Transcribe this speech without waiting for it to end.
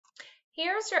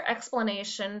Here's your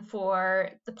explanation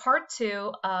for the part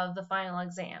 2 of the final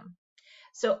exam.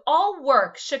 So all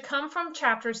work should come from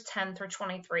chapters 10 through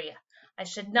 23. I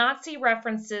should not see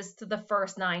references to the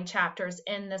first 9 chapters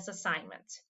in this assignment.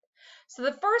 So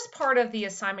the first part of the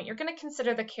assignment, you're going to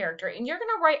consider the character, and you're going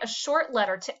to write a short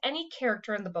letter to any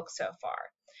character in the book so far.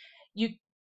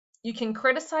 You can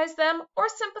criticize them or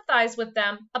sympathize with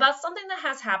them about something that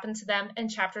has happened to them in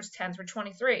chapters 10 through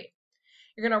 23.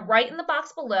 You're going to write in the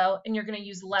box below, and you're going to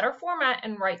use letter format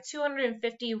and write 200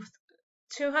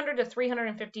 to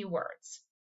 350 words.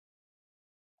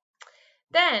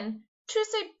 Then choose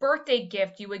a birthday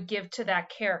gift you would give to that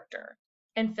character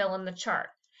and fill in the chart.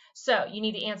 So you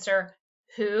need to answer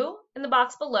who in the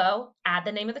box below, add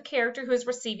the name of the character who is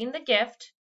receiving the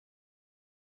gift,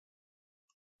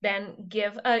 then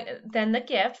the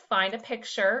gift, find a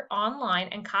picture online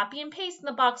and copy and paste in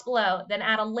the box below, then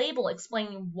add a label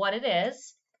explaining what it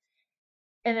is.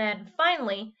 And then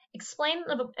finally, explain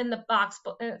in the box,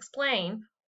 explain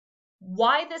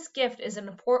why this gift is an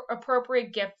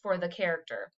appropriate gift for the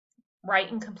character.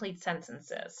 Write in complete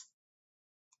sentences.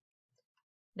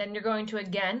 Then you're going to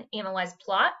again analyze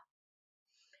plot,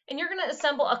 and you're going to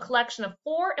assemble a collection of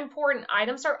 4 important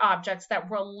items or objects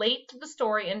that relate to the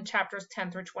story in chapters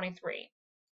 10 through 23.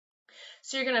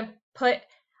 So you're going to put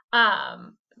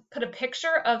a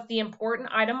picture of the important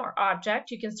item or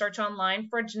object. You can search online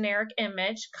for a generic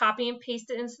image, copy and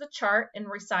paste it into the chart, and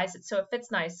resize it so it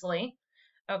fits nicely.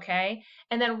 Okay,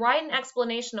 and then write an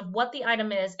explanation of what the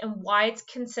item is and why it's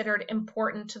considered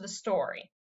important to the story.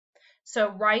 So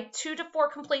write 2 to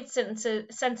 4 complete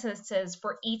sentences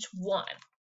for each one.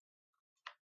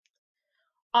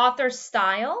 Author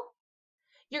style.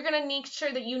 You're going to make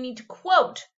sure that you need to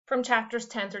quote from chapters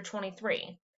 10 through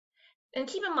 23. And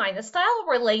keep in mind, the style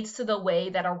relates to the way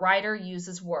that a writer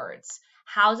uses words.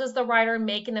 How does the writer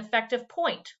make an effective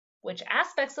point? Which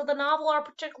aspects of the novel are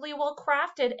particularly well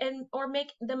crafted or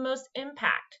make the most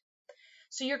impact?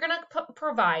 So you're going to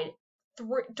provide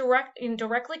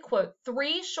directly quote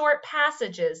 3 short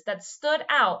passages that stood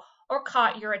out or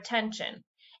caught your attention.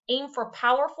 Aim for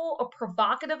powerful or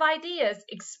provocative ideas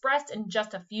expressed in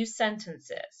just a few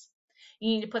sentences. You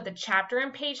need to put the chapter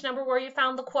and page number where you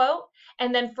found the quote,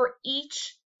 and then for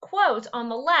each quote on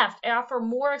the left, offer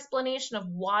more explanation of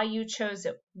why you chose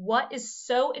it. What is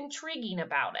so intriguing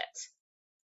about it?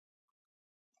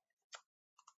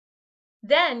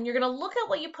 Then you're going to look at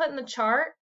what you put in the chart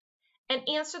and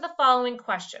answer the following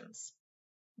questions.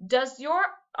 Does your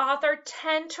author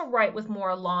tend to write with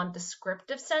more long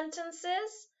descriptive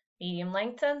sentences, medium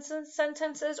length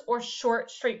sentences, or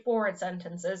short, straightforward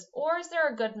sentences, or is there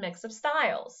a good mix of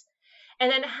styles?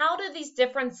 And then how do these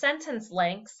different sentence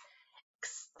lengths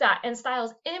and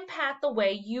styles impact the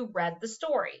way you read the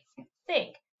story?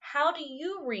 Think, how do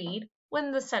you read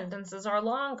when the sentences are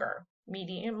longer,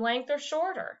 medium length, or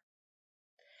shorter?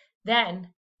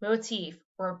 Then, motif.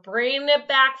 We're bringing it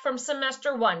back from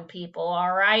semester 1, people,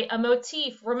 all right? A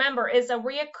motif, remember, is a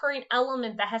reoccurring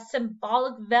element that has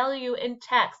symbolic value in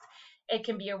text. It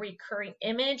can be a recurring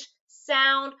image,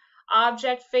 sound,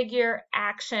 object, figure,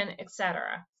 action,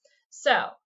 etc. So,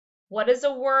 what is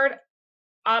a word,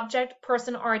 object,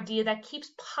 person, or idea that keeps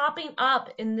popping up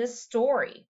in this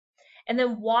story? And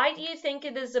then why do you think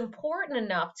it is important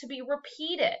enough to be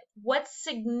repeated? What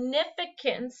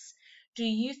significance do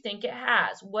you think it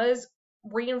has? What is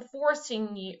reinforcing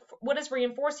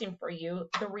for you,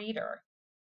 the reader?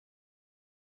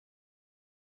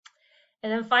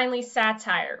 And then finally,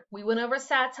 satire. We went over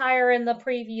satire in the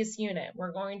previous unit.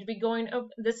 We're going to be going over,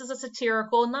 this is a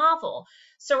satirical novel.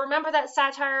 So remember that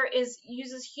satire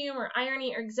uses humor,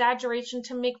 irony, or exaggeration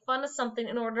to make fun of something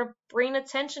in order to bring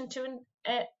attention to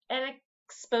it and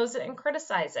expose it and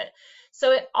criticize it.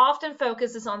 So it often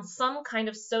focuses on some kind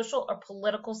of social or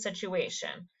political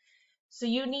situation. So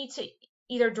you need to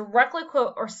either directly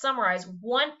quote or summarize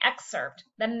one excerpt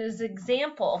that is an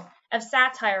example of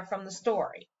satire from the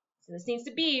story. So this needs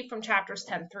to be from chapters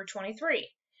 10 through 23.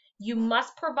 You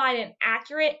must provide an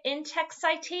accurate in-text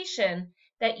citation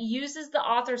that uses the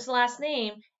author's last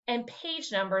name and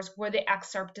page numbers where the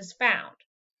excerpt is found.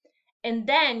 And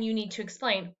then you need to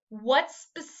explain what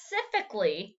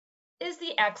specifically is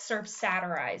the excerpt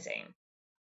satirizing.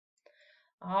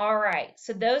 All right,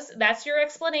 so that's your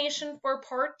explanation for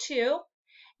part 2.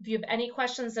 If you have any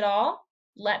questions at all,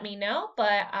 let me know,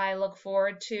 but I look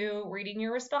forward to reading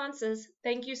your responses.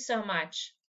 Thank you so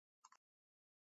much.